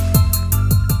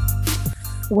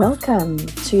Welcome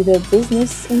to the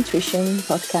Business Intuition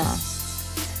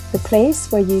Podcast, the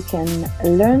place where you can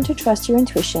learn to trust your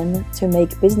intuition to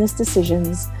make business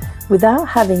decisions without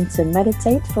having to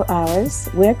meditate for hours,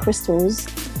 wear crystals,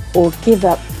 or give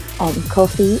up on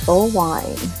coffee or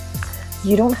wine.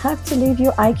 You don't have to leave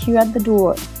your IQ at the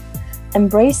door.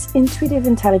 Embrace intuitive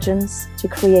intelligence to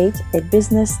create a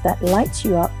business that lights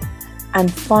you up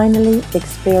and finally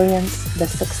experience the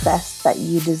success that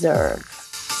you deserve.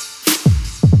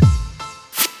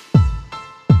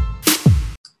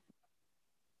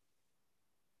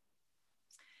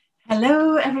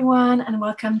 Hello, everyone, and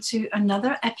welcome to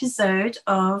another episode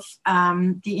of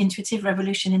the Intuitive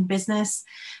Revolution in Business.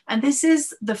 And this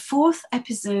is the fourth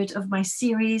episode of my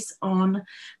series on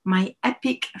my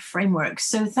EPIC framework.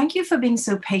 So thank you for being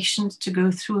so patient to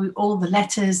go through all the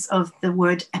letters of the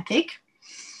word EPIC.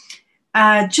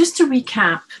 Just to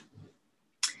recap,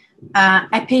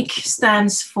 EPIC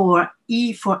stands for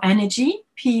E for energy,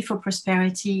 P for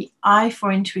prosperity, I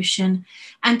for intuition,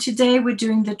 and today we're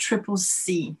doing the triple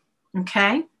C.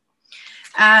 Okay,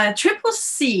 triple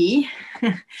C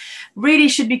really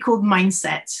should be called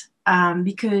mindset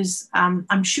because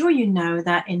I'm sure you know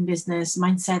that in business,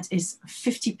 mindset is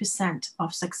 50%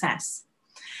 of success.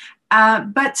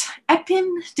 But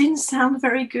EPIN didn't sound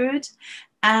very good.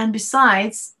 And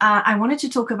besides, I wanted to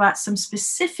talk about some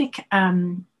specific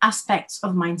aspects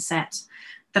of mindset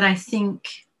that I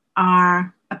think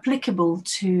are applicable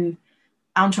to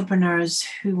entrepreneurs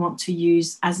who want to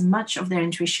use as much of their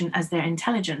intuition as their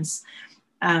intelligence.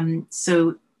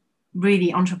 So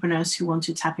really entrepreneurs who want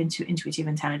to tap into intuitive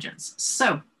intelligence.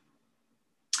 So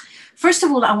first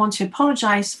of all, I want to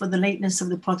apologize for the lateness of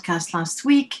the podcast last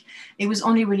week. It was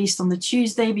only released on the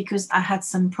Tuesday because I had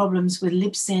some problems with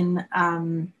Libsyn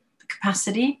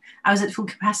capacity. I was at full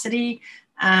capacity,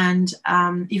 and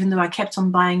even though I kept on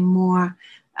buying more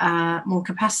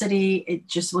capacity, it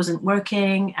just wasn't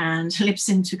working, and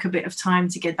Libsyn took a bit of time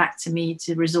to get back to me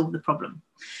to resolve the problem.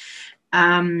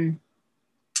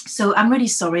 So I'm really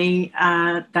sorry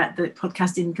that the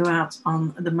podcast didn't go out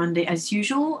on the Monday as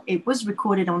usual. It was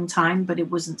recorded on time, but it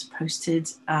wasn't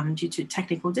posted due to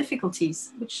technical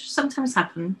difficulties, which sometimes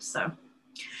happen. So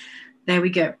there we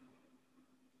go.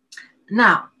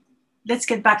 Now, let's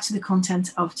get back to the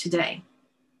content of today.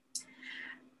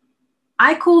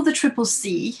 I call the triple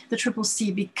C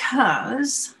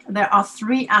because there are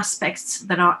three aspects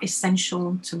that are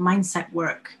essential to mindset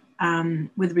work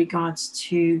with regards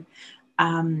to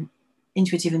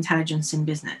intuitive intelligence in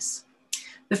business.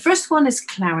 The first one is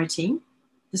clarity,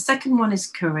 the second one is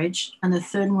courage, and the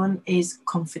third one is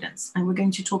confidence. And we're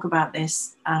going to talk about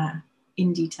this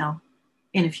in detail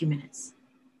in a few minutes.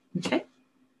 Okay?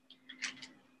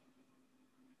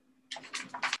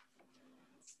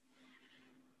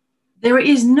 There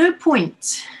is no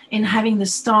point in having the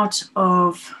start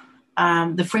of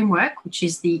the framework, which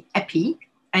is the EPI,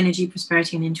 energy,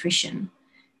 prosperity, and intuition,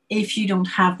 if you don't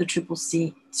have the triple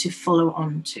C to follow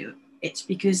on to it.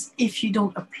 Because if you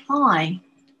don't apply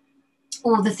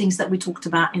all the things that we talked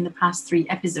about in the past 3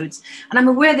 episodes, and I'm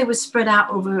aware they were spread out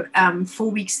over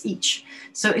 4 weeks each.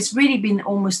 So it's really been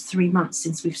almost 3 months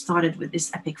since we've started with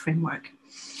this EPIC framework.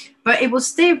 But it will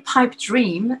stay a pipe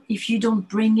dream if you don't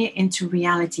bring it into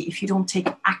reality, if you don't take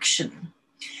action.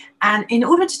 And in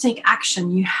order to take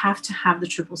action, you have to have the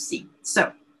triple C.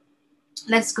 So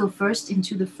let's go first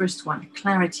into the first one,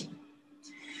 clarity.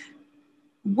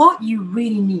 What you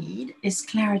really need is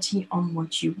clarity on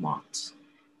what you want.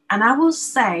 And I will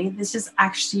say this is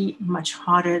actually much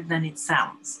harder than it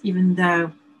sounds, even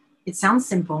though it sounds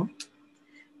simple.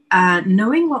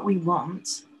 Knowing what we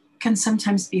want can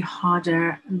sometimes be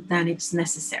harder than it's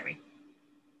necessary.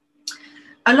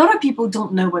 A lot of people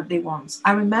don't know what they want.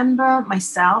 I remember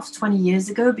myself 20 years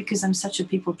ago, because I'm such a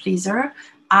people pleaser,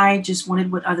 I just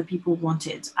wanted what other people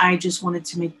wanted. I just wanted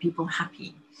to make people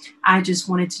happy. I just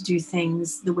wanted to do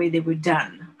things the way they were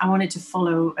done. I wanted to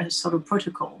follow a sort of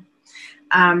protocol.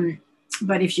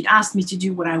 But if you'd asked me to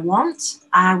do what I want,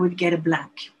 I would get a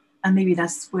blank. And maybe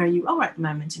that's where you are at the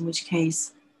moment, in which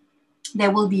case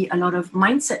there will be a lot of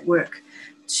mindset work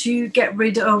to get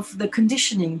rid of the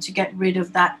conditioning, to get rid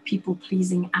of that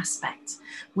people-pleasing aspect,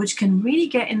 which can really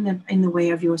get in the way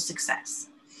of your success.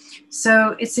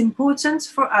 So it's important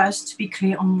for us to be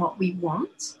clear on what we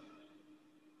want.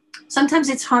 Sometimes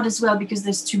it's hard as well because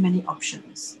there's too many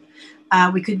options.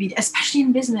 We could be, especially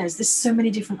in business, there's so many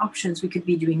different options. We could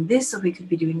be doing this or we could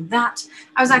be doing that.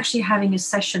 I was actually having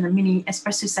a mini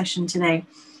espresso session today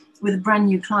with a brand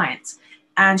new client.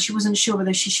 and she wasn't sure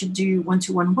whether she should do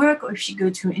one-to-one work or if she go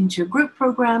into a group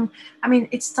program. I mean,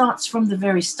 it starts from the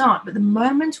very start, but the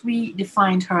moment we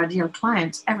defined her ideal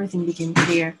client, everything became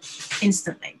clear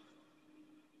instantly.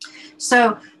 So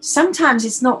sometimes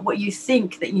it's not what you think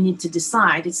that you need to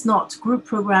decide. It's not group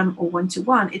program or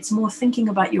one-to-one. It's more thinking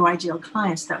about your ideal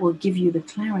clients that will give you the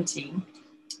clarity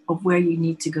of where you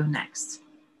need to go next.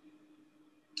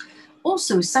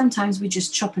 Also, sometimes we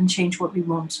just chop and change what we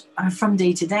want from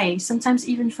day to day, sometimes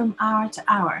even from hour to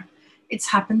hour. It's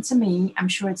happened to me. I'm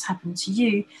sure it's happened to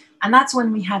you. And that's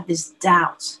when we have this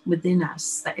doubt within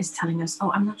us that is telling us,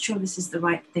 oh, I'm not sure this is the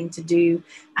right thing to do.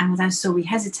 And then so we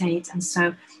hesitate. And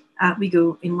so we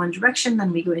go in one direction,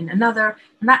 then we go in another.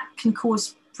 And that can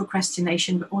cause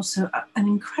procrastination, but also an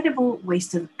incredible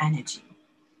waste of energy.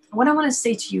 What I want to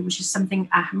say to you, which is something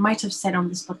I might have said on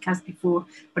this podcast before,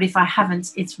 but if I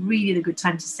haven't, it's really the good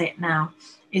time to say it now,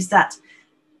 is that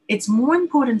it's more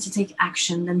important to take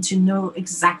action than to know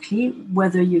exactly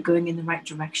whether you're going in the right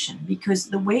direction. Because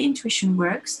the way intuition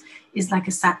works is like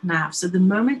a sat nav. So the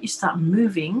moment you start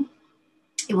moving,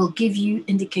 it will give you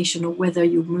indication of whether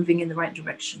you're moving in the right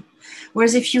direction.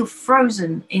 Whereas if you're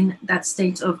frozen in that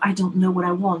state of, I don't know what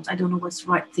I want, I don't know what's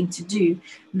the right thing to do,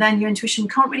 then your intuition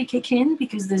can't really kick in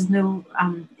because there's no,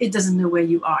 it doesn't know where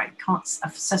you are. It can't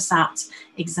suss out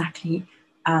exactly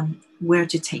where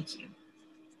to take you.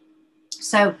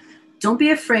 So don't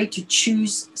be afraid to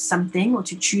choose something or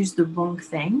to choose the wrong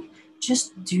thing.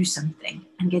 Just do something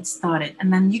and get started.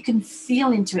 And then you can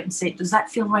feel into it and say, does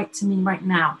that feel right to me right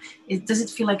now? Does it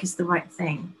feel like it's the right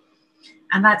thing?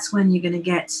 And that's when you're going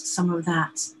to get some of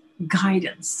that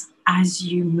guidance as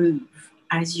you move,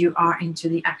 as you are into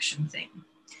the action thing.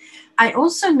 I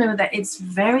also know that it's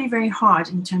very, very hard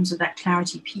in terms of that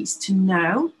clarity piece to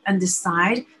know and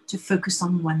decide to focus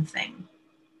on one thing.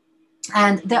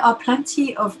 And there are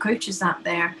plenty of coaches out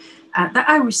there that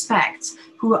I respect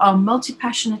who are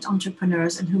multi-passionate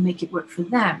entrepreneurs and who make it work for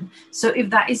them. So if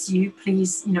that is you,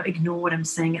 please, ignore what I'm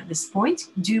saying at this point.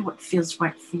 Do what feels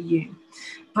right for you.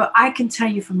 But I can tell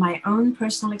you from my own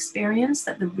personal experience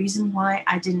that the reason why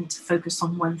I didn't focus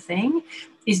on one thing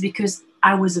is because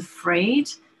I was afraid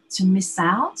to miss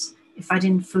out if I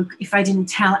didn't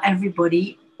tell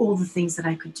everybody all the things that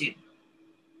I could do.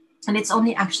 And it's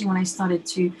only actually when I started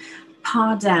to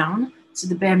par down to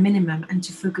the bare minimum and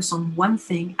to focus on one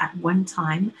thing at one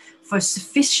time for a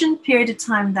sufficient period of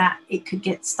time that it could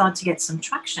start to get some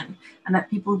traction and that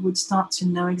people would start to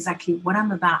know exactly what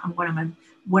I'm about and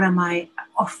what am I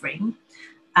offering.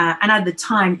 And at the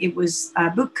time it was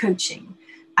book coaching.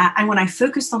 And when I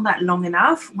focused on that long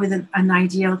enough with an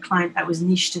ideal client that was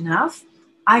niched enough,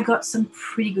 I got some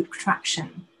pretty good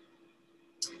traction.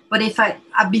 But if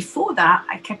before that,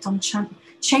 I kept on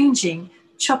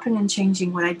chopping and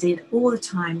changing what I did all the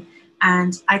time.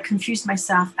 And I confused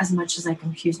myself as much as I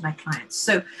confused my clients.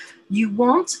 So you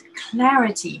want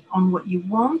clarity on what you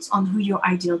want, on who your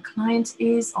ideal client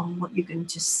is, on what you're going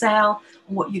to sell,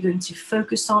 on what you're going to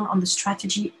focus on the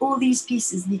strategy. All these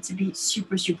pieces need to be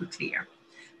super, super clear.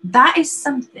 That is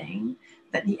something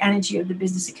that the energy of the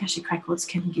Business Akashic Records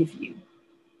can give you.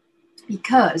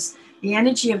 Because the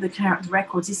energy of the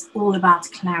records is all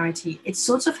about clarity. It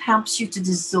sort of helps you to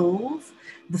dissolve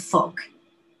the fog,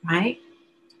 right?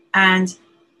 And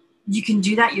you can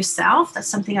do that yourself. That's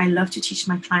something I love to teach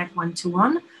my client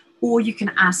one-to-one. Or you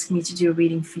can ask me to do a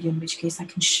reading for you, in which case I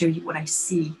can show you what I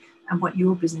see and what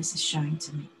your business is showing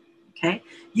to me. Okay?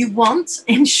 You want,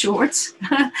 in short,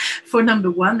 for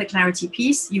number one, the clarity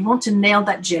piece, you want to nail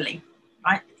that jelly.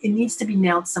 Right? It needs to be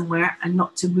nailed somewhere and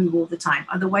not to move all the time.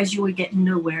 Otherwise, you will get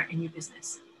nowhere in your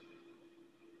business.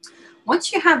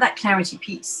 Once you have that clarity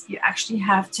piece, you actually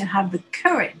have to have the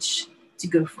courage to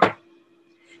go for it.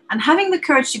 And having the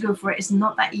courage to go for it is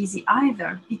not that easy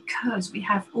either, because we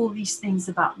have all these things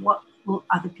about what will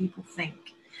other people think.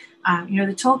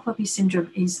 The tall poppy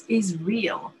syndrome is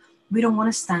real. We don't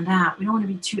want to stand out. We don't want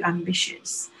to be too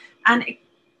ambitious. And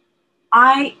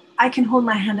I can hold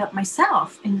my hand up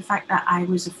myself in the fact that I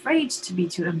was afraid to be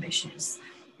too ambitious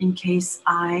in case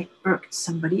I irked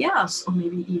somebody else or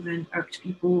maybe even irked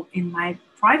people in my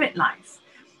private life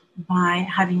by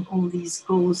having all these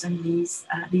goals and these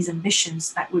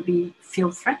ambitions that would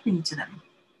feel threatening to them.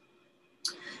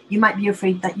 You might be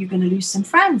afraid that you're going to lose some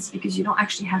friends because you don't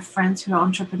actually have friends who are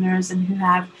entrepreneurs and who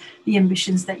have the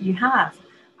ambitions that you have.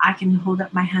 I can hold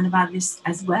up my hand about this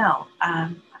as well.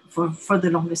 For the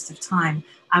longest of time,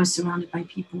 I was surrounded by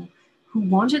people who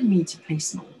wanted me to play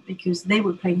small because they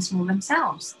were playing small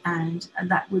themselves, and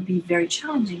that would be very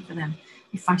challenging for them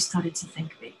if I started to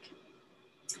think big.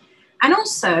 And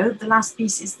also, the last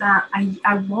piece is that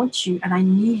I want you and I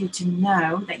need you to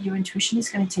know that your intuition is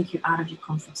going to take you out of your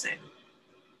comfort zone.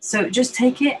 So just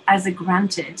take it as a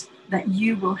granted that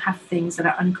you will have things that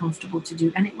are uncomfortable to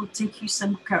do, and it will take you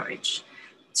some courage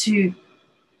to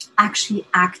actually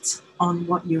act on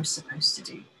what you're supposed to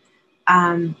do.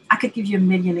 I could give you a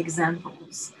million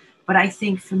examples, but I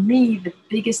think for me, the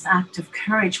biggest act of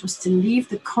courage was to leave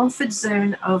the comfort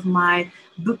zone of my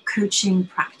book coaching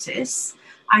practice.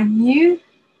 I knew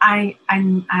I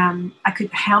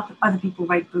could help other people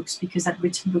write books because I'd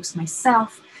written books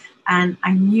myself. And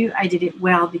I knew I did it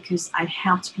well because I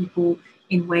helped people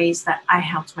in ways that I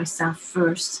helped myself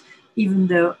first, even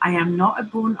though I am not a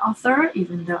born author,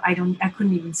 even though I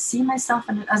couldn't even see myself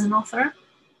as an author.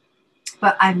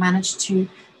 But I managed to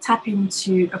tap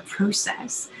into a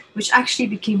process which actually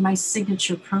became my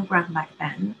signature program back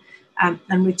then.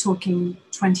 And we're talking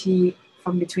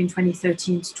from between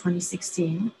 2013 to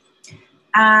 2016.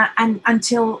 And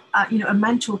until a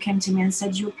mentor came to me and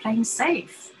said, "You're playing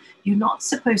safe. You're not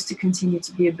supposed to continue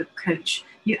to be a book coach.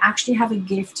 You actually have a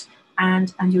gift,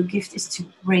 and your gift is to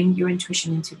bring your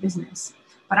intuition into business."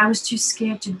 But I was too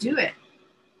scared to do it.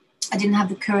 I didn't have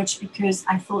the courage because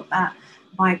I thought that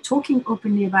by talking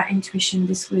openly about intuition,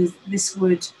 this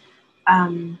would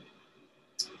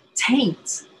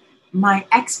taint my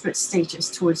expert status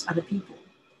towards other people.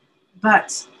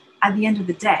 But at the end of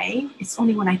the day, it's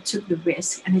only when I took the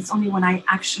risk, and it's only when I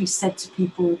actually said to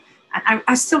people, and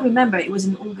I still remember it was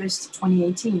in August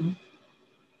 2018,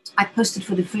 I posted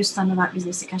for the first time about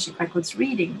Business Akashic Records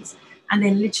readings, and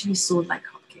they literally sold like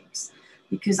hotcakes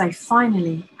because I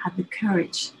finally had the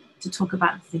courage to talk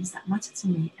about the things that matter to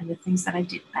me and the things that I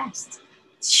did best.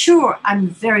 Sure, I'm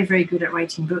very, very good at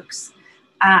writing books.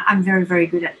 I'm very, very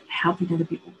good at helping other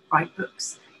people write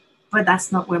books. But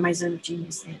that's not where my zone of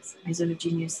genius is. My zone of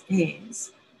genius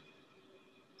is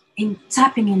in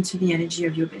tapping into the energy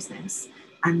of your business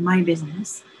and my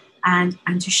business, and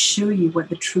to show you what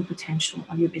the true potential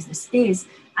of your business is,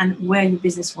 and where your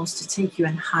business wants to take you,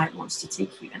 and how it wants to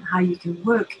take you, and how you can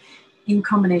work in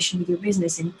combination with your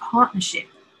business in partnership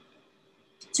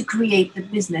to create the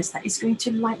business that is going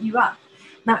to light you up.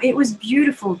 Now, it was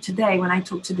beautiful today when I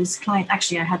talked to this client.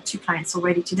 Actually, I had 2 clients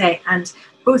already today, and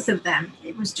both of them,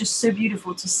 it was just so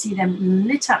beautiful to see them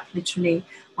lit up literally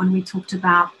when we talked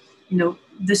about,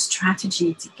 the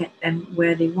strategy to get them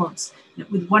where they want.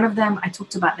 With one of them, I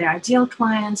talked about their ideal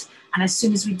client, and as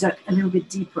soon as we dug a little bit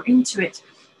deeper into it,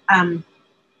 and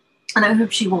I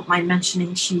hope she won't mind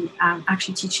mentioning, she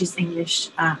actually teaches English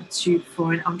to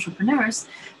foreign entrepreneurs.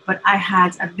 But I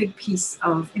had a big piece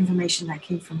of information that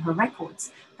came from her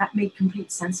records that made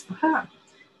complete sense for her.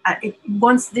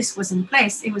 Once this was in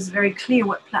place, it was very clear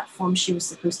what platform she was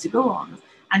supposed to go on.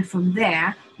 And from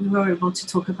there, we were able to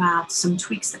talk about some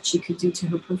tweaks that she could do to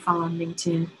her profile on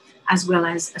LinkedIn, as well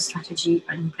as a strategy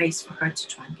in place for her to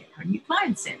try and get her new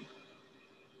clients in.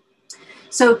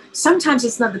 So sometimes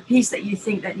it's not the piece that you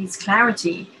think that needs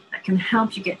clarity that can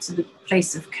help you get to the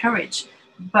place of courage.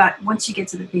 But once you get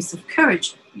to the place of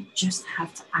courage, you just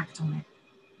have to act on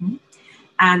it.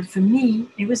 And for me,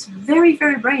 it was very,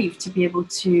 very brave to be able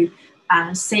to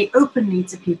say openly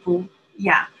to people,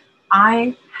 yeah,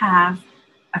 I have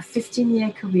a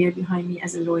 15-year career behind me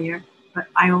as a lawyer, but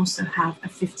I also have a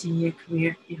 15-year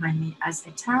career behind me as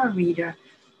a tarot reader,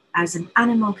 as an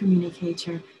animal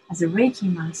communicator, as a Reiki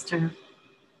master,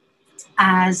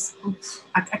 I'm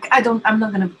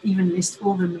not going to even list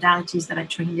all the modalities that I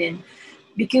trained in,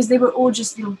 because they were all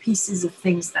just little pieces of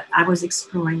things that I was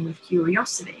exploring with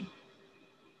curiosity.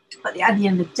 But at the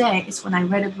end of the day, it's when I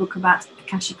read a book about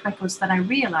Akashic Records that I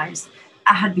realized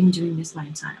I had been doing this my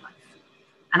entire life.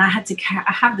 And I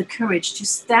have the courage to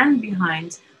stand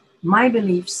behind my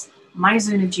beliefs, my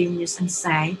zone of genius, and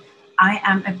say, I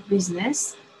am a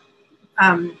business,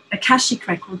 Akashic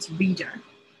Records reader,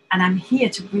 and I'm here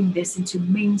to bring this into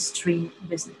mainstream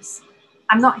business.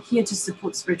 I'm not here to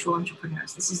support spiritual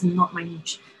entrepreneurs. This is not my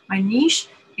niche. My niche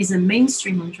is a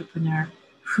mainstream entrepreneur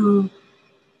who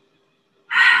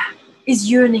is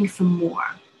yearning for more,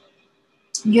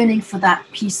 yearning for that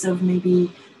piece of maybe,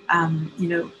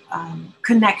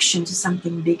 connection to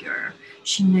something bigger.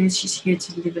 She knows she's here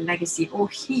to leave a legacy, or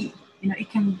he,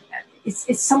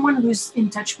 it's someone who's in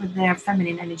touch with their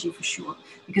feminine energy for sure,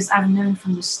 because I've known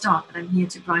from the start that I'm here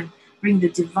to bring the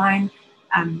divine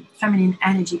feminine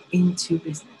energy into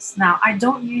business. Now, I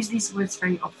don't use these words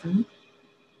very often.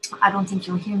 I don't think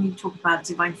you'll hear me talk about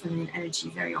divine feminine energy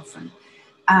very often.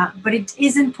 But it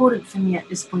is important for me at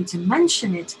this point to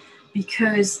mention it,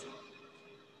 because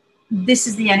this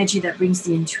is the energy that brings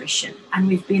the intuition. And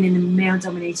we've been in a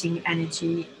male-dominating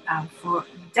energy for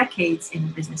decades in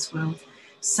the business world.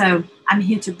 So I'm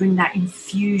here to bring that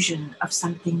infusion of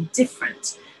something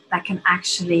different that can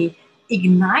actually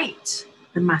ignite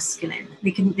the masculine.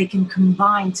 They can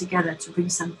combine together to bring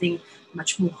something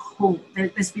much more whole.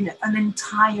 There's been an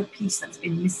entire piece that's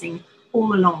been missing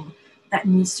all along that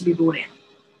needs to be brought in.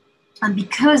 And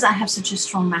because I have such a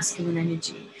strong masculine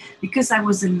energy, because I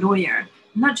was a lawyer,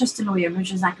 not just a lawyer,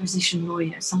 mergers and acquisition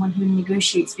lawyer, someone who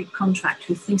negotiates big contracts,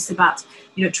 who thinks about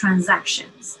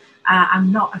transactions.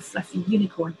 I'm not a fluffy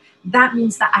unicorn. That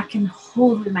means that I can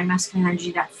hold with my masculine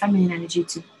energy, that feminine energy,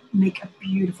 to make a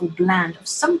beautiful blend of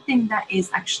something that is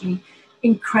actually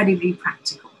incredibly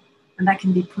practical and that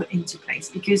can be put into place,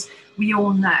 because we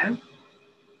all know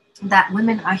that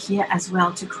women are here as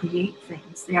well to create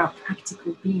things. They are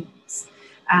practical beings.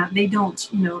 They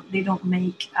don't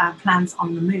make plans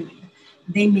on the moon.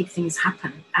 They make things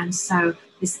happen. And so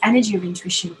this energy of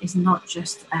intuition is not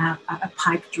just a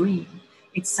pipe dream.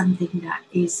 It's something that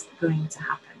is going to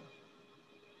happen.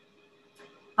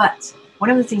 But one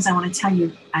of the things I want to tell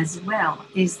you as well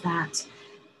is that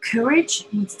courage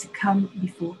needs to come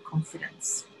before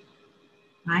confidence,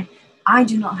 right? I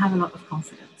do not have a lot of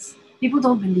confidence. People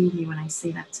don't believe me when I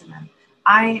say that to them.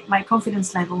 My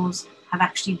confidence levels have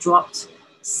actually dropped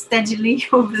steadily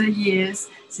over the years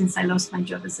since I lost my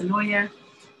job as a lawyer,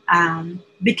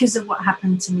 because of what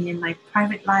happened to me in my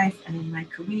private life and in my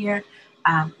career,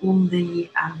 all the,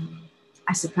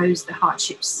 I suppose, the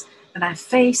hardships that I've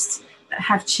faced that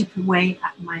have chipped away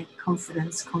at my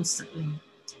confidence constantly.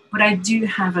 But I do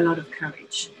have a lot of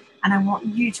courage. And I want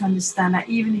you to understand that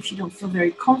even if you don't feel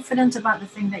very confident about the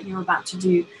thing that you're about to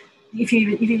do,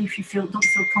 even if you don't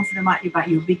feel confident about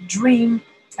your big dream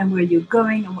and where you're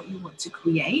going and what you want to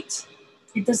create,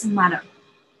 it doesn't matter.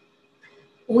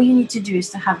 All you need to do is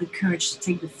to have the courage to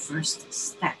take the first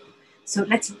step. So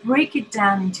let's break it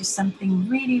down into something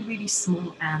really, really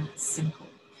small and simple.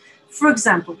 For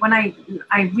example, when I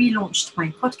relaunched my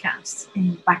podcast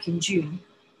back in June,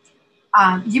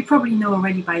 you probably know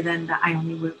already by then that I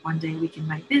only work one day a week in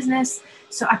my business.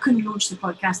 So I couldn't launch the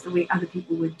podcast the way other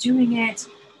people were doing it.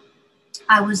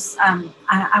 I was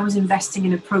investing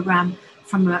in a program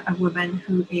from a woman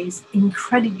who is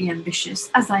incredibly ambitious,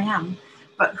 as I am,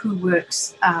 but who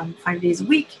works 5 days a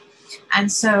week. And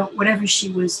so whatever she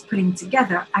was putting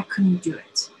together, I couldn't do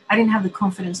it. I didn't have the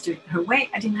confidence to do it her way.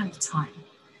 I didn't have the time.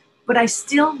 But I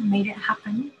still made it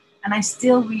happen. And I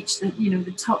still reached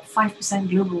the top 5%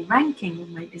 global ranking of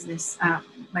my business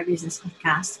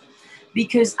podcast,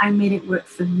 because I made it work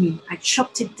for me. I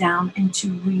chopped it down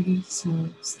into really small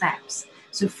steps.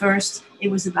 So first, it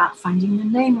was about finding the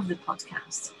name of the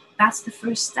podcast. That's the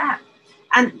first step.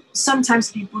 And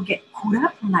sometimes people get caught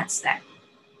up on that step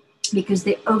because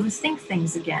they overthink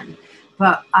things again.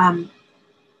 But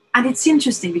and it's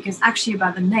interesting because actually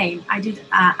about the name, I did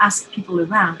ask people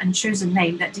around and chose a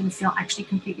name that didn't feel actually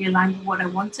completely aligned with what I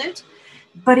wanted.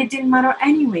 But it didn't matter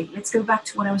anyway. Let's go back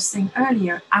to what I was saying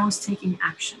earlier. I was taking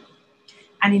action.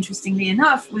 And interestingly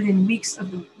enough, within weeks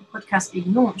of the podcast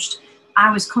being launched,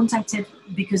 I was contacted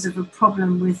because of a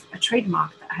problem with a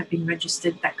trademark that had been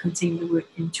registered that contained the word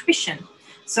intuition.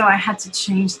 So I had to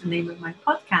change the name of my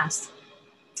podcast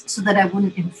so that I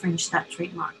wouldn't infringe that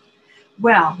trademark.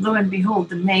 Well, lo and behold,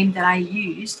 the name that I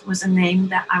used was a name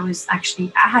that I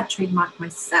had trademarked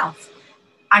myself.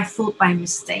 I thought by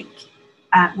mistake,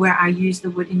 where I used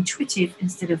the word intuitive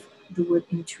instead of the word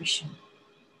intuition.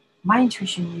 My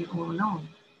intuition knew all along.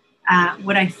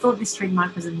 What I thought this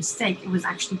trademark was a mistake, it was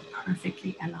actually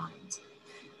perfectly aligned.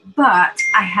 But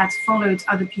I had followed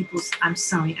other people's, I'm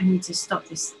sorry, I need to stop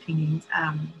this pinging.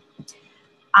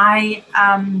 I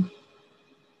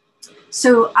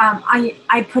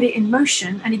put it in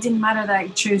motion, and it didn't matter that I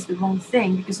chose the wrong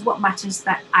thing, because what matters is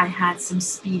that I had some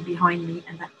speed behind me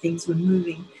and that things were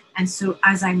moving. And so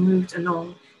as I moved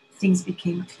along, things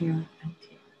became clearer and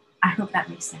clearer. I hope that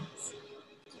makes sense.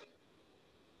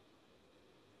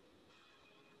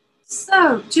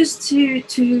 So just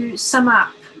to sum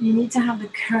up, you need to have the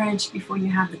courage before you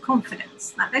have the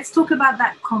confidence. Now let's talk about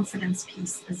that confidence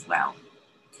piece as well.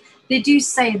 They do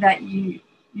say that you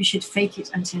should fake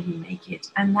it until you make it.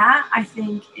 And that, I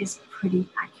think, is pretty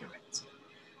accurate.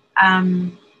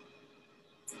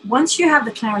 Once you have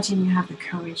the clarity and you have the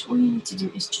courage, all you need to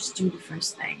do is just do the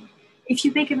first thing. If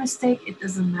you make a mistake, it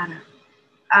doesn't matter.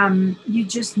 You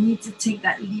just need to take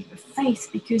that leap of faith,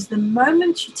 because the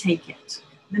moment you take it,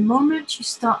 the moment you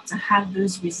start to have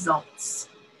those results,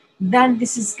 then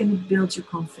this is going to build your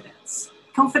confidence.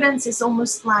 Confidence is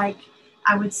almost like,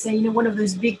 I would say, one of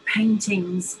those big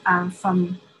paintings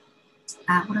from,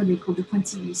 what are they called? The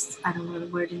Pointillist. I don't know the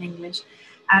word in English.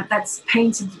 That's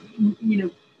painted,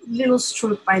 little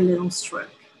stroke by little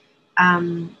stroke.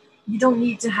 You don't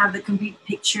need to have the complete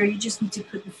picture. You just need to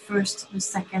put the first, the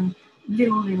second,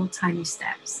 little tiny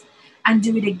steps, and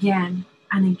do it again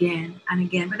and again and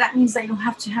again. But that means that you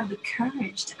have to have the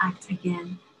courage to act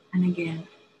again and again,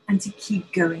 and to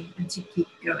keep going and to keep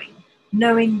going,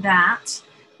 knowing that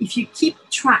if you keep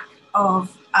track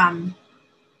of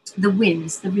the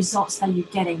wins, the results that you're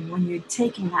getting when you're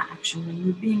taking that action, when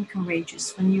you're being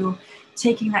courageous, when you're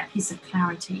taking that piece of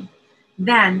clarity,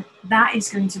 then that is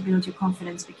going to build your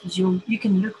confidence, because you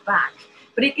can look back.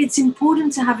 But it's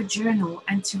important to have a journal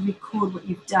and to record what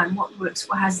you've done, what works,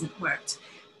 what hasn't worked,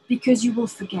 because you will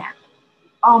forget.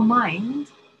 Our mind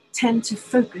tend to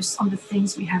focus on the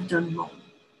things we have done wrong.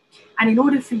 And in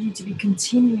order for you to be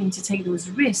continuing to take those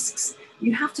risks,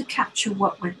 you have to capture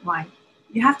what went right.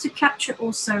 You have to capture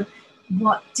also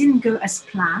what didn't go as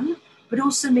planned, but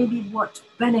also maybe what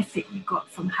benefit you got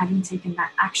from having taken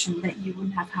that action that you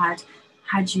wouldn't have had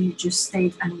you just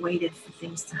stayed and waited for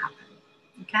things to happen.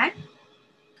 Okay?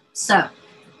 So,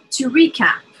 to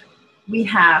recap, we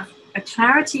have a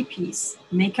clarity piece,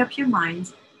 make up your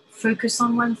mind, focus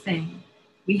on one thing.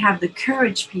 We have the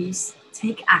courage piece,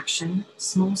 take action,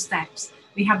 small steps.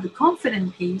 We have the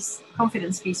confidence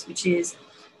piece, which is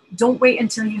don't wait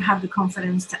until you have the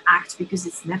confidence to act, because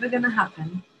it's never going to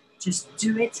happen. Just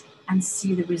do it and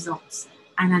see the results.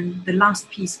 And then the last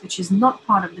piece, which is not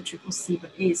part of the Triple C,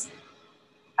 but is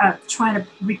try to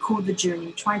record the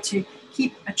journey. Try to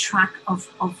keep a track of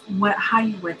how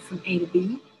you went from A to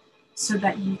B, so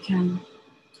that you can,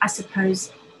 I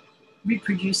suppose,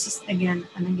 reproduce this again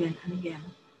and again and again.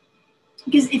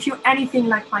 Because if you're anything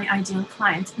like my ideal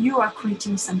client, you are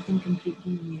creating something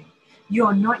completely new. You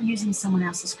are not using someone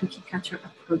else's cookie cutter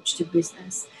approach to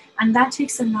business. And that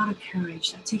takes a lot of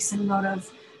courage. That takes a lot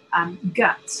of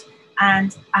guts.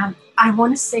 And I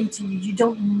want to say to you, you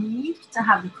don't need to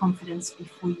have the confidence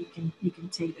before you can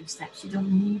take those steps. You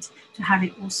don't need to have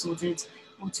it all sorted,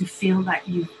 or to feel that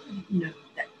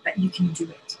that you can do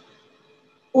it.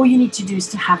 All you need to do is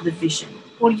to have the vision.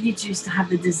 All you need to do is to have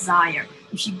the desire.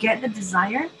 If you get the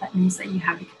desire, that means that you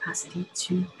have the capacity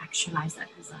to actualize that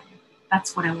desire.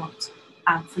 That's what I want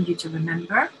for you to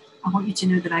remember. I want you to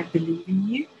know that I believe in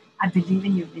you. I believe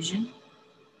in your vision.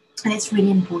 And it's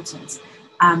really important.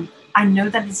 I know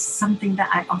that it's something that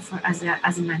I offer as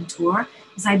a mentor,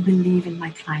 is I believe in my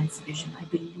client's vision. I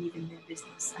believe in their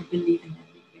business. I believe in their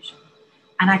big vision.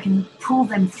 And I can pull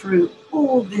them through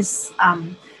all this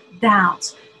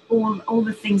doubt, all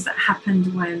the things that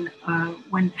happened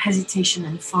when hesitation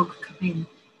and fog come in,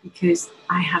 because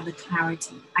I have the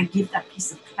clarity. I give that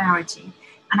piece of clarity,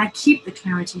 and I keep the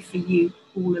clarity for you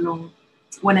all along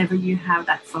whenever you have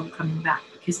that fog coming back,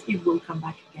 because it will come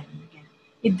back again and again.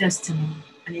 It does to me,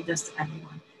 and it does to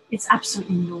everyone. It's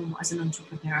absolutely normal as an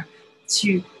entrepreneur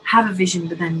to have a vision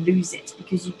but then lose it,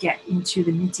 because you get into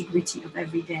the nitty-gritty of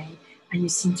every day and you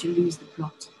seem to lose the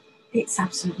plot. It's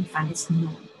absolutely fine. It's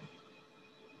normal.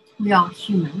 We are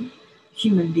human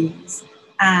beings,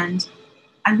 and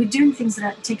we're doing things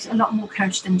that takes a lot more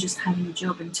courage than just having a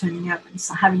job and turning up and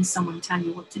having someone tell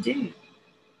you what to do.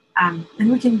 And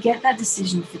we can get that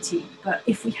decision fatigue, but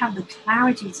if we have the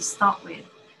clarity to start with,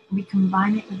 and we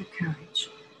combine it with the courage,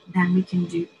 then we can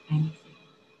do anything,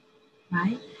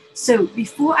 right? So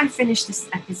before I finish this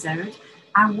episode,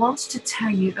 I want to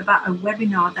tell you about a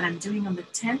webinar that I'm doing on the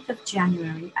 10th of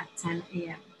January at 10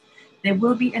 a.m. There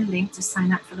will be a link to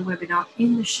sign up for the webinar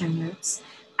in the show notes,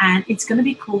 and it's going to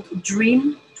be called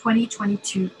Dream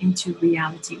 2022 into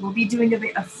Reality. We'll be doing a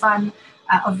bit of fun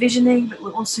of visioning, but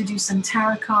we'll also do some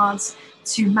tarot cards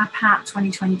to map out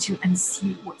 2022 and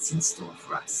see what's in store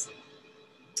for us.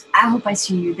 I hope I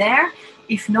see you there.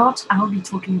 If not, I will be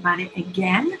talking about it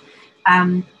again,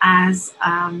 as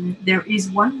there is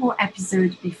one more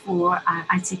episode before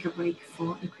I take a break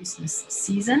for the Christmas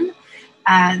season.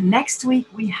 Next week,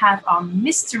 we have our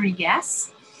mystery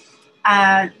guest.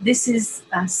 This is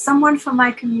someone from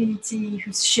my community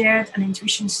who's shared an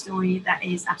intuition story that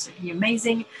is absolutely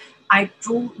amazing. I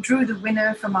drew the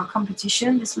winner from our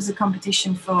competition. This was a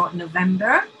competition for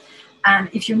November. And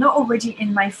if you're not already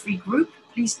in my free group,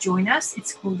 please join us.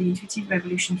 It's called the Intuitive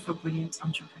Revolution for Brilliant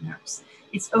Entrepreneurs.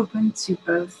 It's open to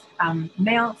both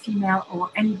male, female,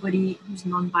 or anybody who's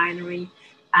non-binary,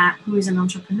 who is an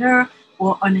entrepreneur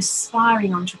or an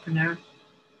aspiring entrepreneur,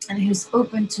 and who's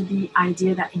open to the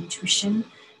idea that intuition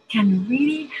can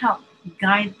really help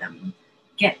guide them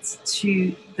get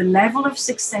to the level of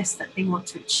success that they want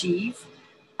to achieve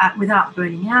without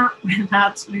burning out,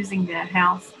 without losing their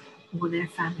health or their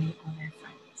family or their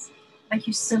friends. Thank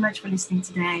you so much for listening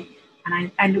today,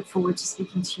 and I look forward to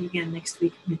speaking to you again next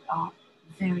week with our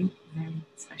very, very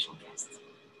special guest.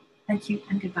 Thank you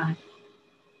and goodbye.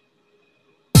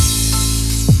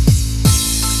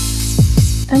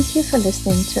 Thank you for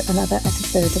listening to another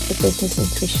episode of the Business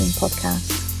Intuition Podcast.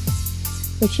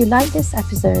 If you like this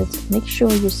episode, make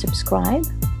sure you subscribe,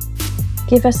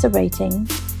 give us a rating,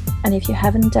 and if you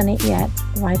haven't done it yet,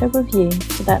 write a review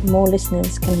so that more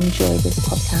listeners can enjoy this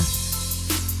podcast.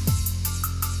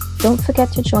 Don't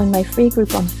forget to join my free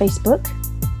group on Facebook,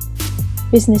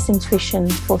 Business Intuition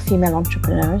for Female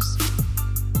Entrepreneurs,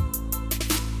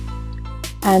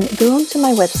 and go onto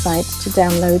my website to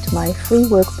download my free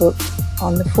workbook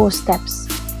on the 4 steps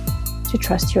to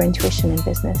trust your intuition in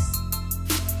business.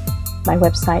 My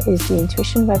website is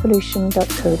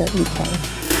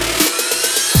theintuitionrevolution.co.uk.